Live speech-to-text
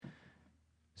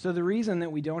So the reason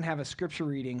that we don't have a scripture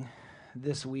reading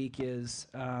this week is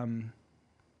a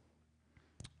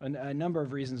number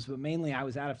of reasons, but mainly I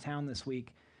was out of town this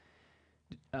week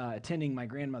attending my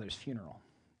grandmother's funeral.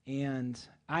 And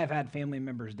I have had family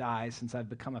members die since I've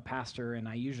become a pastor, and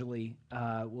I usually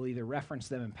will either reference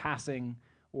them in passing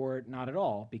or not at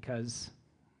all, because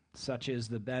such is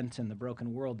the bent and the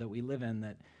broken world that we live in,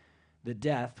 that the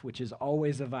death, which is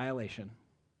always a violation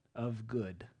of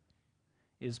good,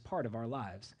 is part of our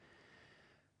lives.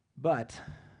 But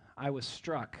I was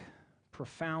struck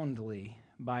profoundly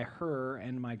by her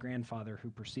and my grandfather,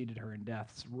 who preceded her in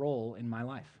death's role in my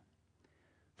life.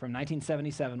 From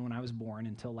 1977, when I was born,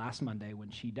 until last Monday,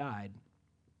 when she died,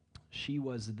 she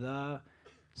was the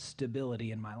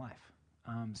stability in my life.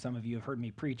 Some of you have heard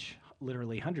me preach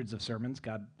literally hundreds of sermons.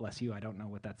 God bless you. I don't know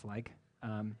what that's like.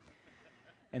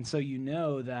 And so you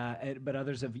know that, but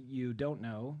others of you don't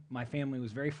know, my family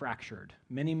was very fractured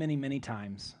many, many, many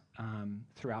times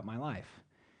throughout my life.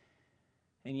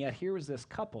 And yet here was this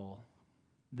couple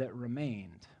that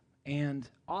remained. And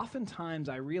oftentimes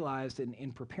I realized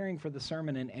in preparing for the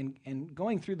sermon and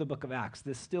going through the book of Acts,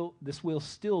 this will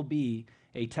still be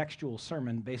a textual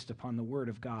sermon based upon the Word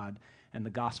of God and the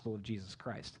gospel of Jesus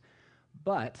Christ.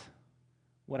 But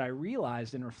what I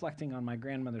realized in reflecting on my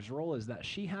grandmother's role is that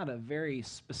she had a very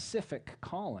specific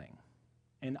calling.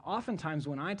 And oftentimes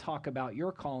when I talk about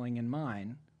your calling and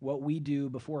mine, what we do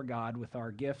before God with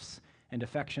our gifts and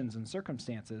affections and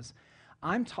circumstances,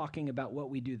 I'm talking about what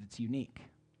we do that's unique.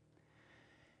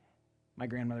 My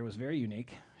grandmother was very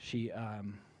unique. She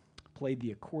played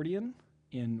the accordion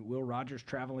in Will Rogers'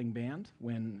 traveling band.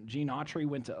 When Gene Autry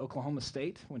went to Oklahoma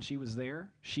State, when she was there,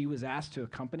 she was asked to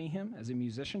accompany him as a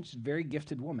musician. She's a very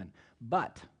gifted woman.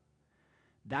 But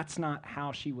that's not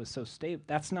how she was so stable.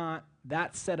 That's not,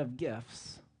 that set of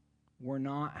gifts were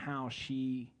not how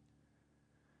she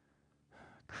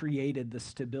created the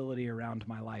stability around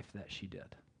my life that she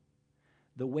did.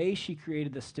 The way she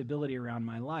created the stability around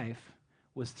my life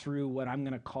was through what I'm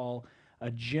going to call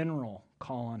a general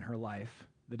call on her life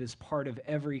that is part of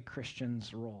every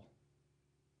Christian's role: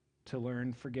 to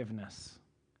learn forgiveness,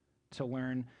 to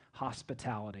learn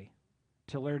hospitality,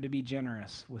 to learn to be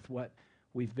generous with what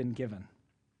we've been given.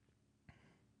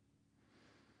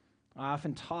 I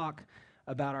often talk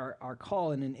about our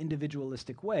call in an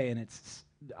individualistic way, and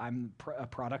I'm a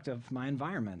product of my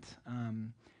environment.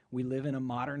 We live in a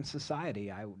modern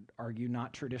society, I would argue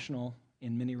not traditional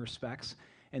in many respects,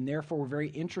 and therefore we're very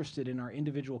interested in our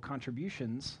individual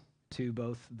contributions to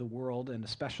both the world and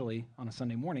especially on a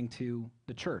Sunday morning to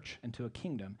the church and to a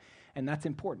kingdom. And that's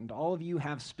important. All of you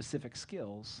have specific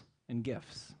skills and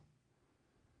gifts.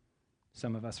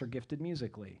 Some of us are gifted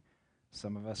musically.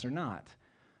 Some of us are not.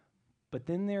 But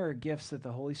then there are gifts that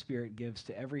the Holy Spirit gives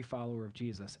to every follower of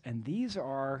Jesus. And these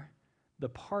are the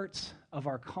parts of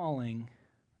our calling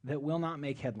that will not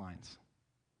make headlines.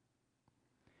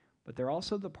 But they're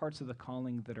also the parts of the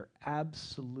calling that are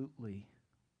absolutely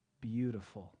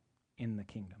beautiful in the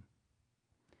kingdom.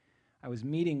 I was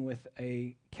meeting with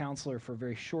a counselor for a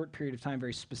very short period of time,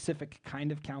 very specific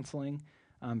kind of counseling,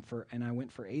 and I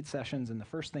went for 8 sessions, and the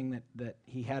first thing that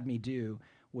he had me do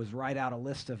was write out a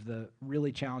list of the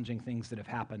really challenging things that have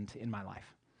happened in my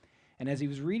life. And as he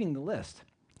was reading the list,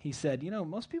 he said,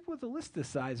 most people with a list this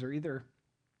size are either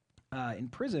in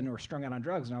prison or strung out on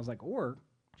drugs. And I was like, or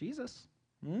Jesus.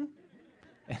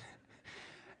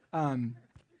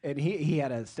 And he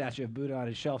had a statue of Buddha on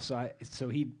his shelf, so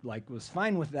he was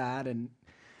fine with that. And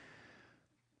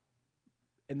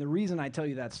the reason I tell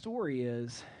you that story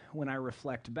is when I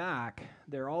reflect back,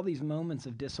 there are all these moments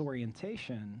of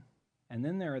disorientation, and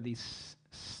then there are these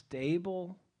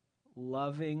stable,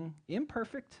 loving,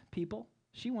 imperfect people.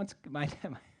 I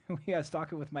was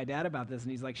talking with my dad about this, and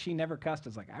he's like, she never cussed. I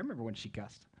was like, I remember when she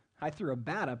cussed. I threw a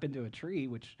bat up into a tree,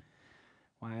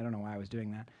 I don't know why I was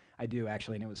doing that. I do,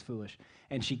 actually, and it was foolish.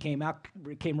 And she came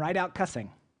right out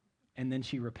cussing, and then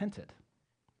she repented.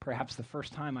 Perhaps the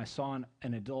first time I saw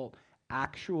an adult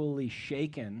actually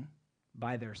shaken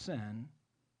by their sin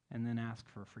and then ask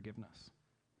for forgiveness.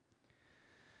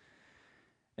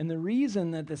 And the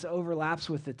reason that this overlaps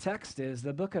with the text is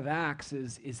the book of Acts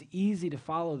is easy to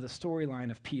follow the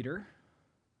storyline of Peter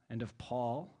and of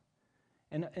Paul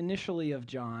and initially of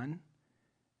John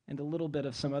and a little bit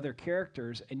of some other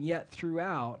characters, and yet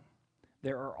throughout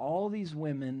there are all these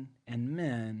women and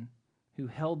men who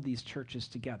held these churches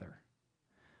together.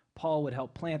 Paul would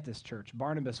help plant this church.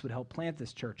 Barnabas would help plant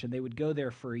this church, and they would go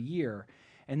there for a year.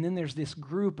 And then there's this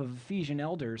group of Ephesian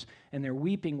elders, and they're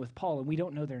weeping with Paul, and we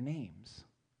don't know their names.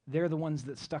 They're the ones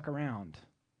that stuck around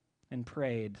and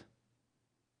prayed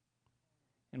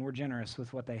and were generous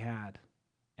with what they had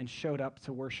and showed up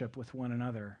to worship with one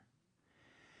another.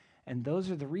 And those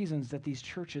are the reasons that these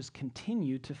churches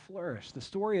continue to flourish. The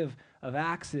story of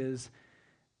Acts is,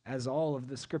 as all of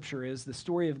the scripture is, the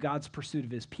story of God's pursuit of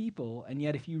his people. And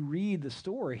yet if you read the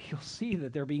story, you'll see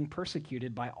that they're being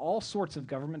persecuted by all sorts of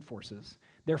government forces.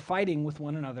 They're fighting with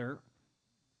one another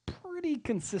pretty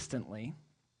consistently.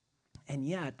 And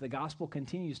yet the gospel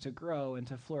continues to grow and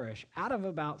to flourish out of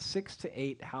about 6 to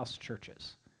 8 house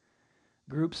churches.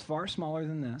 Groups far smaller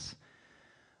than this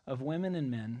of women and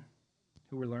men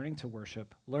who were learning to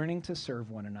worship, learning to serve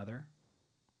one another,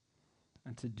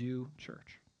 and to do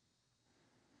church.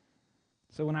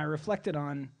 So when I reflected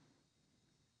on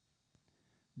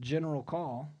general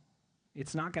call,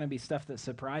 it's not going to be stuff that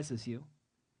surprises you.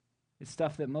 It's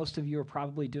stuff that most of you are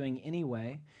probably doing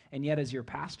anyway, and yet as your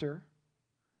pastor,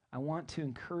 I want to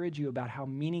encourage you about how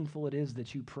meaningful it is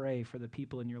that you pray for the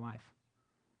people in your life.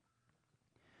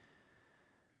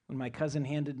 When my cousin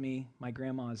handed me my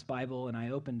grandma's Bible and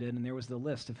I opened it, and there was the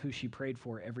list of who she prayed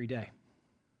for every day.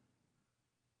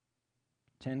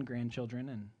 10 grandchildren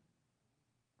and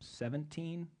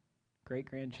 17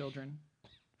 great-grandchildren,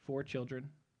 4 children.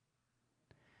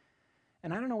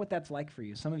 And I don't know what that's like for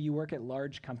you. Some of you work at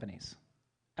large companies.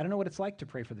 I don't know what it's like to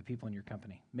pray for the people in your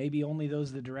company. Maybe only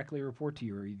those that directly report to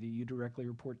you or that you directly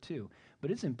report to.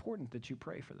 But it's important that you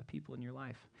pray for the people in your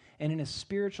life. And in a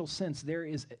spiritual sense, there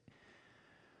is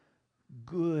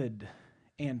good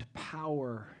and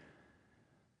power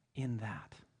in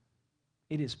that.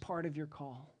 It is part of your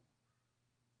call.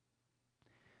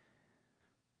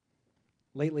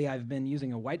 Lately, I've been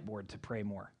using a whiteboard to pray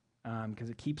more because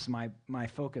it keeps my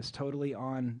focus totally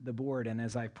on the board. And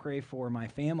as I pray for my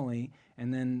family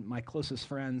and then my closest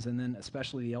friends and then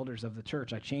especially the elders of the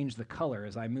church, I change the color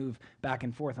as I move back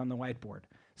and forth on the whiteboard.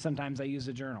 Sometimes I use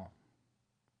a journal.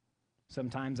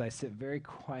 Sometimes I sit very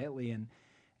quietly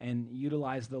and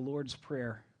utilize the Lord's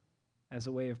Prayer as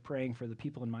a way of praying for the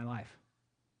people in my life.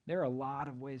 There are a lot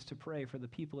of ways to pray for the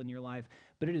people in your life,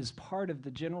 but it is part of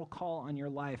the general call on your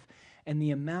life, and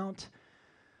the amount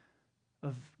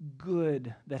of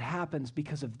good that happens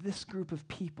because of this group of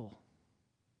people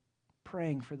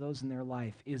praying for those in their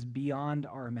life is beyond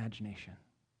our imagination.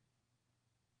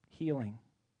 Healing,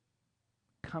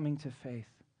 coming to faith,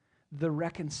 the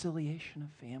reconciliation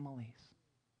of families,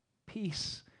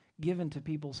 peace given to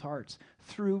people's hearts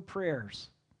through prayers.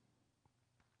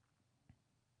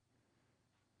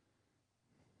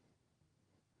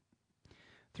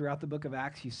 Throughout the book of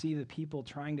Acts, you see the people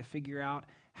trying to figure out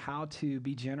how to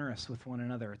be generous with one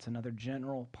another. It's another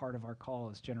general part of our call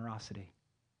is generosity.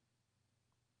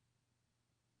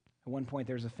 At one point,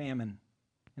 there's a famine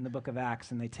in the book of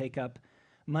Acts, and they take up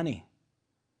money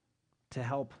to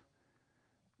help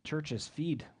churches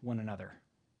feed one another.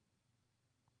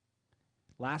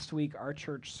 Last week, our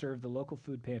church served the local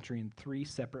food pantry in 3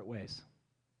 separate ways.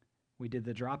 We did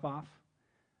the drop-off.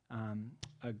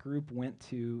 A group went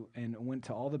to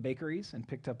all the bakeries and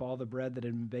picked up all the bread that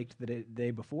had been baked the day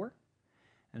before.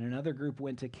 And another group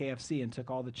went to KFC and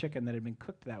took all the chicken that had been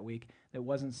cooked that week that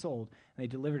wasn't sold, and they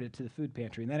delivered it to the food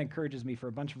pantry. And that encourages me for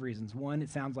a bunch of reasons. One, it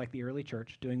sounds like the early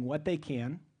church, doing what they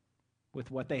can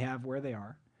with what they have where they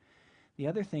are. The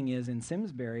other thing is, in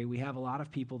Simsbury, we have a lot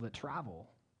of people that travel.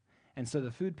 And so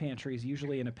the food pantry is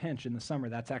usually in a pinch in the summer.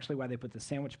 That's actually why they put the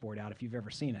sandwich board out, if you've ever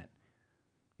seen it.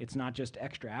 It's not just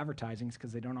extra advertising, it's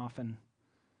because they don't often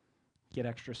get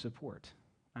extra support.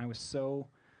 I was so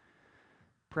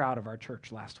proud of our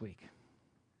church last week.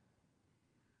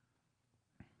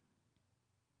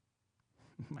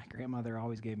 My grandmother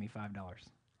always gave me $5,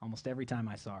 almost every time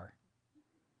I saw her.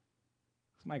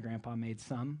 So my grandpa made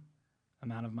some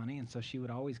amount of money, and so she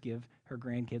would always give her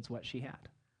grandkids what she had.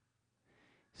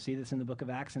 See this in the book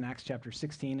of Acts, in Acts chapter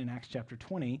 16 and Acts chapter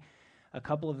 20. A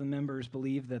couple of the members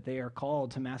believe that they are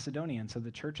called to Macedonia, and so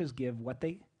the churches give what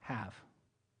they have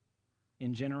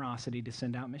in generosity to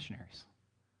send out missionaries.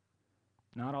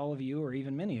 Not all of you, or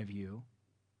even many of you,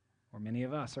 or many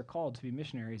of us, are called to be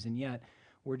missionaries, and yet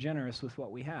we're generous with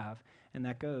what we have, and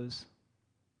that goes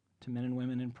to men and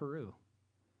women in Peru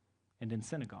and in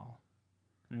Senegal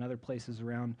and in other places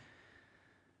around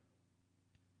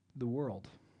the world.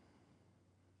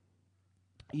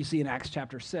 You see in Acts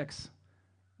chapter 6,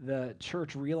 the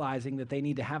church realizing that they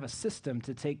need to have a system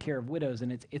to take care of widows,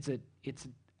 and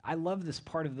I love this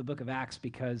part of the book of Acts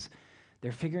because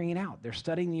they're figuring it out. They're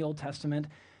studying the Old Testament.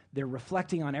 They're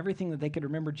reflecting on everything that they could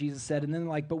remember Jesus said, and then they're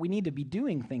like, but we need to be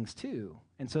doing things too.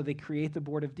 And so they create the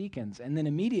board of deacons, and then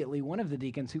immediately one of the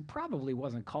deacons, who probably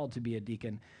wasn't called to be a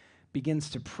deacon,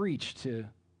 begins to preach to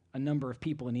a number of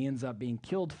people, and he ends up being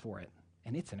killed for it.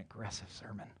 And it's an aggressive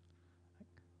sermon.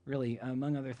 really,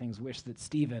 among other things, wish that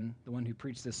Stephen, the one who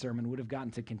preached this sermon, would have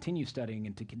gotten to continue studying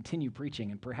and to continue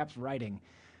preaching and perhaps writing.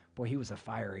 Boy, he was a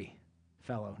fiery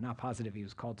fellow. Not positive he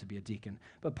was called to be a deacon.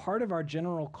 But part of our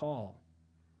general call,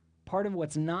 part of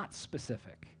what's not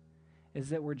specific, is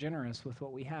that we're generous with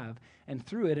what we have. And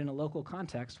through it, in a local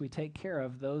context, we take care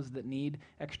of those that need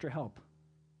extra help,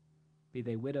 be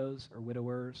they widows or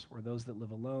widowers, or those that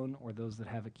live alone, or those that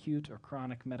have acute or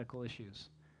chronic medical issues,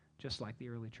 just like the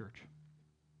early church.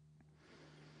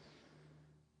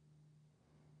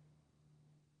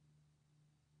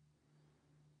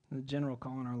 The general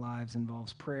call in our lives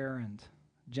involves prayer and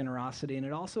generosity, and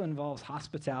it also involves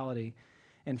hospitality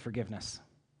and forgiveness.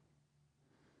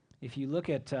 If you look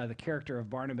at the character of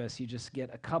Barnabas, you just get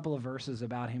a couple of verses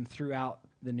about him throughout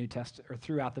the New Testament or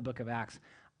throughout the book of Acts.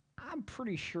 I'm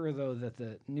pretty sure, though, that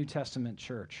the New Testament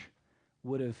church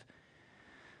would have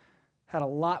had a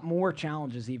lot more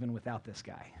challenges even without this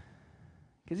guy.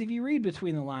 Because if you read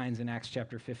between the lines in Acts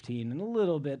chapter 15 and a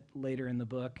little bit later in the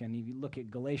book, and if you look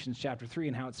at Galatians chapter 3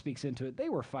 and how it speaks into it, they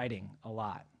were fighting a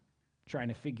lot, trying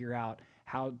to figure out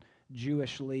how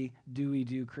Jewishly do we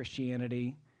do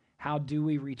Christianity, how do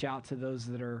we reach out to those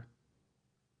that are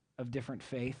of different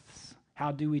faiths,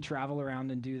 how do we travel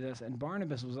around and do this. And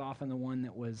Barnabas was often the one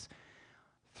that was,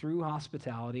 through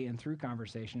hospitality and through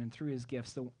conversation and through his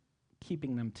gifts,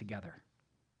 keeping them together.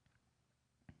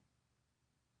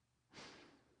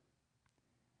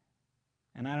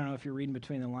 And I don't know if you're reading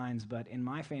between the lines, but in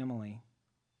my family,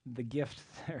 the gift,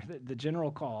 the general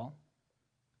call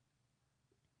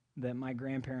that my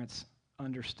grandparents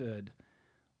understood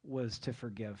was to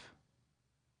forgive.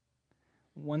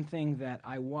 One thing that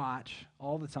I watch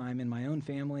all the time in my own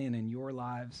family and in your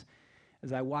lives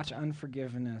is I watch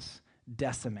unforgiveness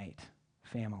decimate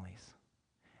families.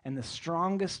 And the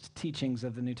strongest teachings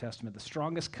of the New Testament, the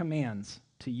strongest commands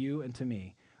to you and to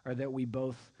me, are that we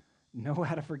both know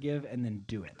how to forgive and then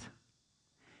do it.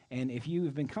 And if you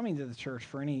have been coming to the church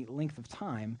for any length of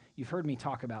time, you've heard me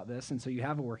talk about this, and so you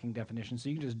have a working definition, so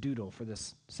you can just doodle for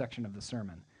this section of the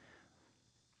sermon.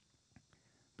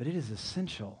 But it is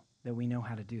essential that we know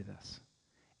how to do this.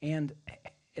 And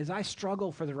as I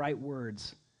struggle for the right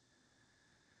words,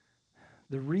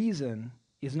 the reason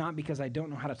is not because I don't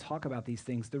know how to talk about these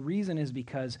things. The reason is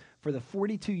because for the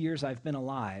 42 years I've been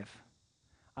alive,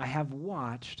 I have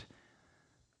watched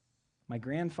my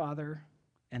grandfather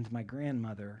and my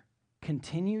grandmother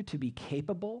continue to be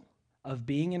capable of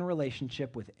being in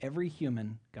relationship with every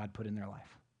human God put in their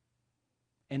life.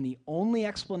 And the only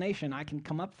explanation I can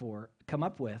come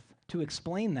up with to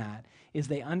explain that is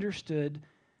they understood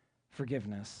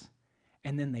forgiveness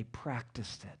and then they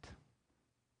practiced it.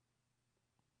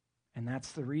 And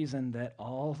that's the reason that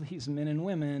all these men and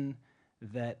women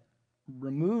that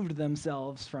removed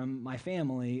themselves from my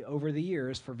family over the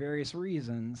years for various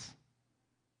reasons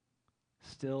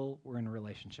still were in a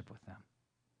relationship with them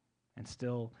and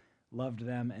still loved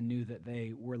them and knew that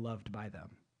they were loved by them.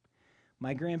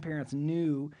 My grandparents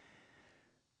knew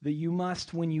that you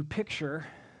must, when you picture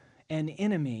an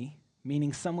enemy,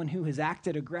 meaning someone who has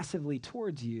acted aggressively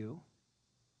towards you,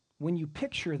 when you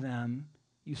picture them,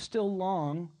 you still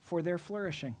long for their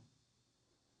flourishing.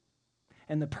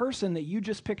 And the person that you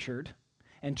just pictured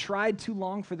and tried to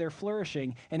long for their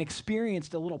flourishing and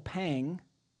experienced a little pang,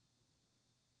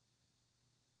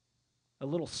 a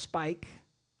little spike,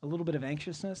 a little bit of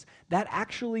anxiousness, that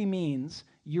actually means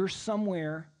you're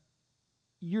somewhere,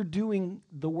 you're doing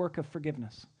the work of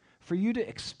forgiveness. For you to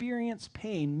experience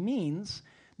pain means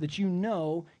that you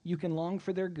know you can long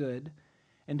for their good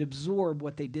and absorb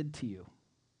what they did to you.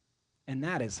 And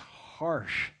that is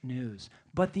harsh news.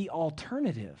 But the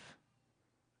alternative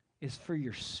is for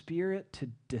your spirit to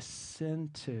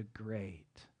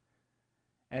disintegrate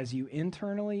as you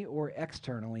internally or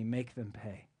externally make them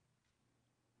pay.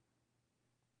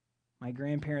 My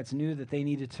grandparents knew that they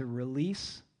needed to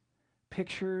release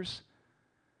pictures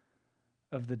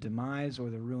of the demise or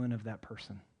the ruin of that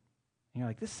person. And you're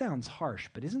like, this sounds harsh,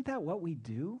 but isn't that what we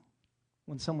do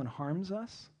when someone harms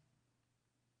us?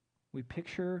 We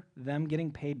picture them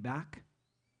getting paid back.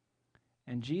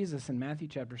 And Jesus in Matthew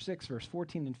chapter 6, verse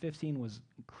 14 and 15 was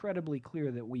incredibly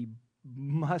clear that we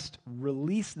must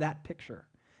release that picture.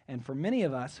 And for many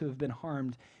of us who have been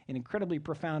harmed in incredibly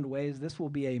profound ways, this will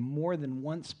be a more than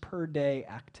once per day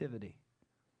activity.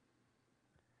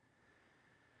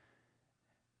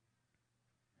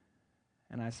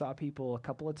 And I saw people a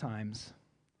couple of times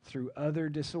through other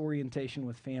disorientation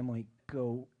with family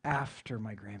go after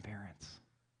my grandparents.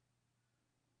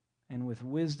 And with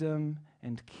wisdom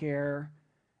and care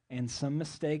and some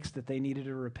mistakes that they needed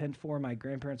to repent for, my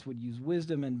grandparents would use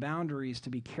wisdom and boundaries to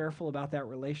be careful about that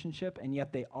relationship, and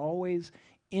yet they always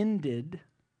ended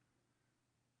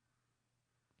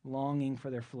longing for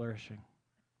their flourishing,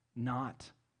 not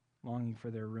longing for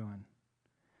their ruin.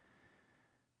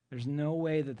 There's no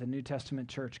way that the New Testament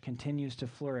church continues to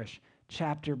flourish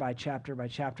chapter by chapter by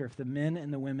chapter if the men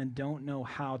and the women don't know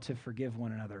how to forgive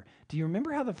one another. Do you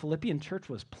remember how the Philippian church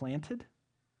was planted?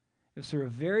 It was through a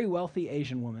very wealthy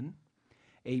Asian woman,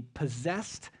 a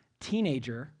possessed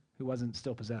teenager who wasn't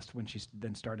still possessed when she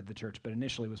then started the church, but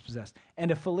initially was possessed,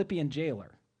 and a Philippian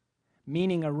jailer,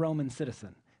 meaning a Roman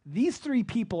citizen. These three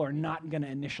people are not going to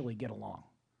initially get along.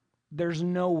 There's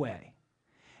no way.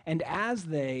 And as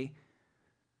they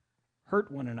hurt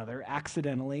one another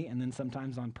accidentally and then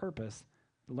sometimes on purpose,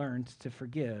 learned to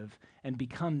forgive and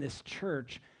become this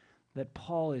church that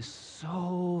Paul is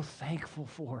so thankful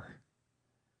for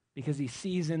because he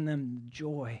sees in them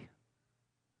joy.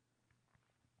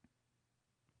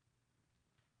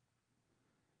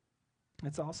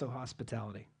 It's also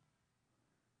hospitality.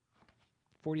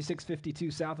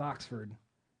 4652 South Oxford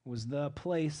was the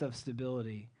place of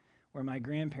stability where my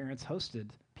grandparents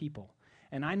hosted people.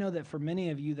 And I know that for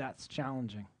many of you, that's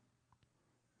challenging.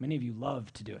 Many of you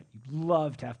love to do it. You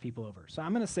love to have people over. So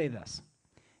I'm going to say this.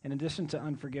 In addition to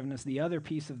unforgiveness, the other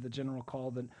piece of the general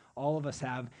call that all of us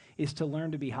have is to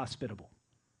learn to be hospitable,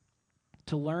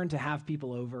 to learn to have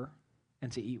people over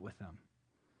and to eat with them.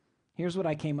 Here's what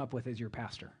I came up with as your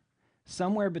pastor.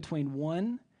 Somewhere between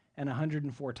 1 and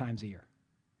 104 times a year.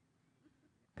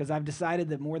 Because I've decided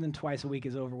that more than twice a week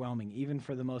is overwhelming, even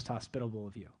for the most hospitable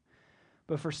of you.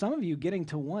 But for some of you, getting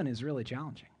to 1 is really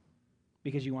challenging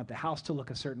because you want the house to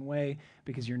look a certain way,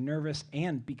 because you're nervous,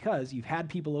 and because you've had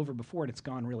people over before and it's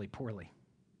gone really poorly.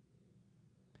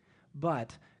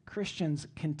 But Christians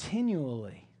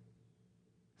continually,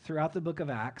 throughout the book of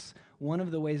Acts, one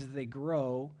of the ways that they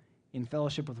grow in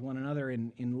fellowship with one another,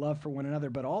 in love for one another,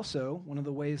 but also one of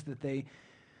the ways that they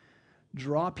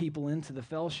draw people into the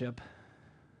fellowship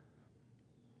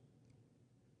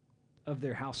of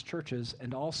their house churches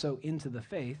and also into the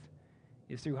faith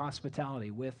is through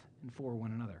hospitality with and for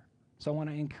one another. So I want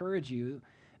to encourage you,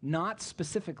 not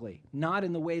specifically, not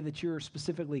in the way that you're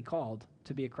specifically called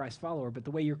to be a Christ follower, but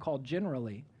the way you're called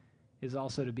generally is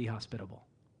also to be hospitable.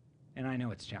 And I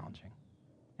know it's challenging.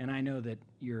 And I know that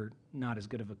you're not as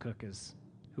good of a cook as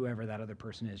whoever that other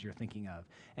person is you're thinking of.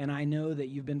 And I know that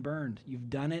you've been burned.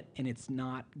 You've done it, and it's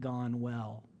not gone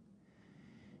well.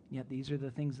 Yet these are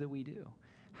the things that we do.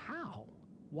 How?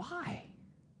 Why?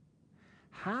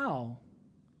 How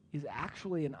is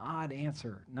actually an odd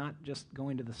answer, not just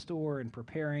going to the store and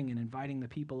preparing and inviting the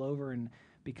people over and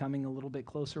becoming a little bit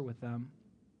closer with them,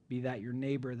 be that your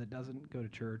neighbor that doesn't go to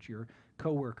church, your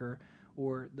coworker,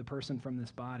 or the person from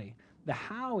this body. The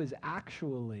how is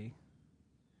actually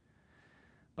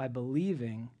by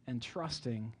believing and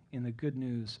trusting in the good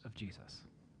news of Jesus.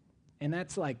 And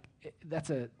that's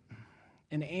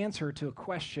an answer to a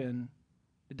question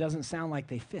that doesn't sound like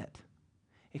they fit,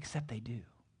 except they do.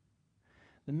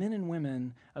 The men and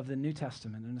women of the New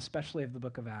Testament, and especially of the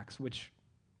book of Acts, which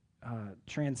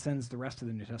transcends the rest of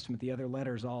the New Testament, the other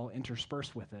letters all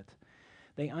interspersed with it,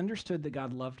 they understood that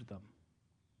God loved them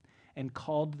and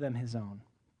called them his own.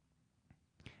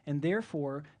 And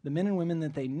therefore, the men and women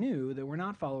that they knew that were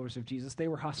not followers of Jesus, they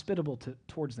were hospitable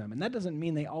towards them. And that doesn't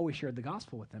mean they always shared the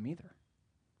gospel with them either.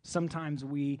 Sometimes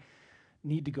we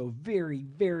need to go very,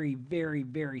 very, very,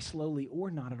 very slowly,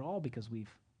 or not at all, because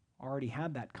we've already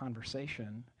had that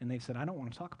conversation, and they've said, I don't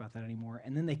want to talk about that anymore.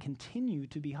 And then they continue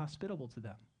to be hospitable to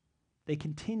them. They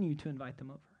continue to invite them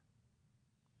over.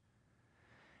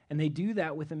 And they do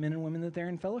that with the men and women that they're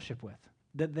in fellowship with,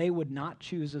 that they would not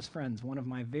choose as friends. One of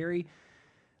my very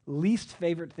least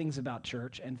favorite things about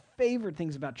church and favorite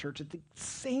things about church at the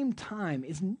same time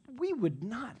is we would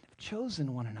not have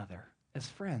chosen one another as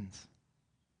friends.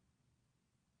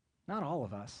 Not all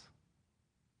of us.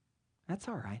 That's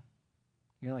all right.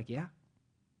 You're like, yeah.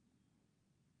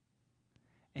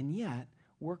 And yet,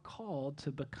 we're called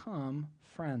to become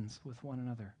friends with one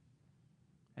another.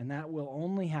 And that will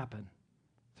only happen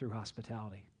through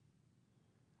hospitality.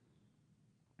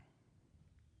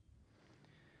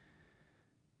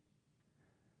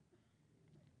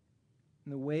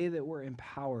 And the way that we're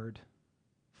empowered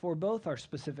for both our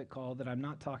specific call that I'm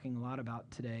not talking a lot about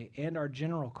today and our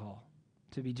general call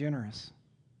to be generous,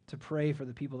 to pray for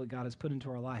the people that God has put into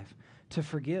our life, to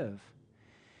forgive,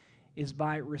 is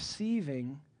by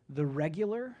receiving the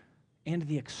regular and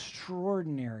the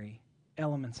extraordinary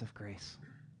elements of grace.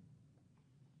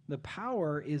 The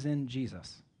power is in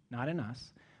Jesus, not in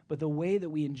us, but the way that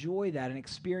we enjoy that and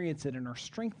experience it and are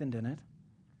strengthened in it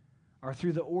are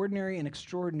through the ordinary and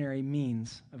extraordinary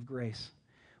means of grace.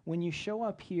 When you show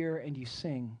up here and you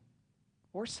sing,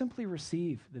 or simply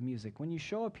receive the music. When you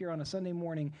show up here on a Sunday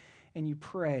morning and you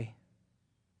pray,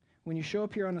 when you show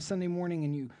up here on a Sunday morning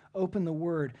and you open the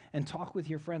Word and talk with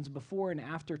your friends before and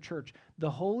after church, the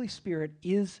Holy Spirit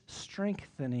is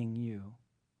strengthening you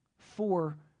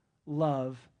for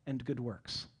love and good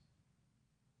works,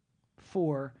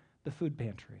 for the food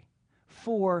pantry,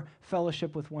 for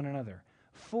fellowship with one another,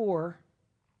 for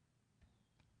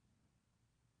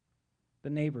the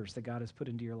neighbors that God has put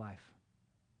into your life.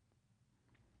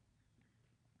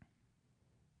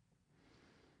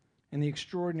 And the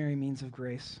extraordinary means of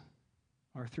grace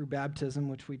are through baptism,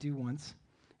 which we do once,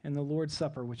 and the Lord's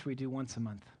Supper, which we do once a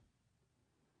month,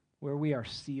 where we are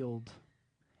sealed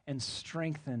and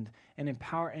strengthened and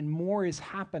empowered, and more is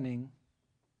happening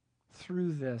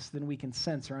through this than we can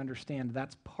sense or understand.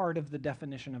 That's part of the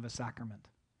definition of a sacrament,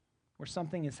 where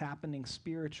something is happening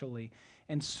spiritually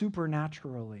and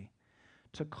supernaturally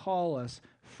to call us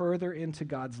further into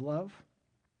God's love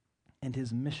and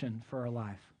his mission for our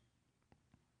life.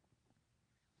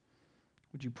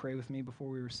 Would you pray with me before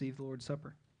we receive the Lord's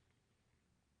Supper?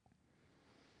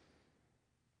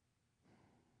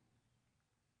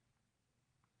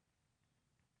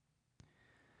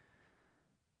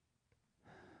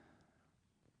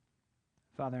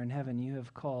 Father in heaven, you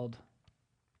have called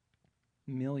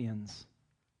millions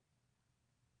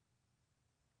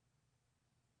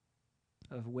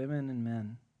of women and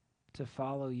men to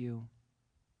follow you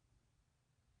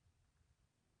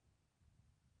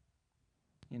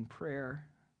in prayer,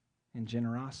 in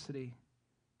generosity,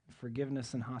 in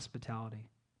forgiveness and hospitality.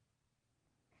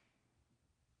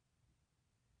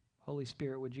 Holy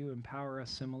Spirit, would you empower us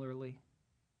similarly?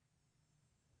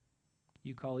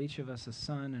 You call each of us a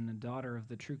son and a daughter of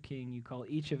the true King. You call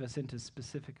each of us into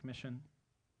specific mission.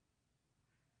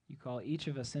 You call each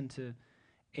of us into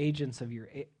agents of your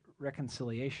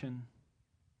reconciliation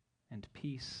and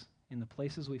peace in the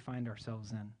places we find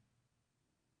ourselves in.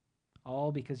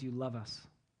 All because you love us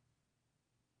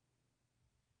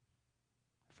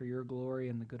for your glory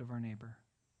and the good of our neighbor.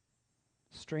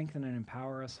 Strengthen and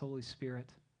empower us, Holy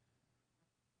Spirit,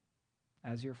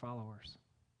 as your followers.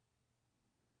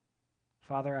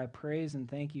 Father, I praise and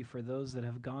thank you for those that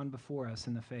have gone before us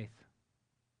in the faith.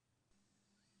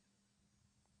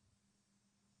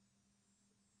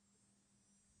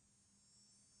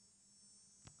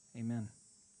 Amen.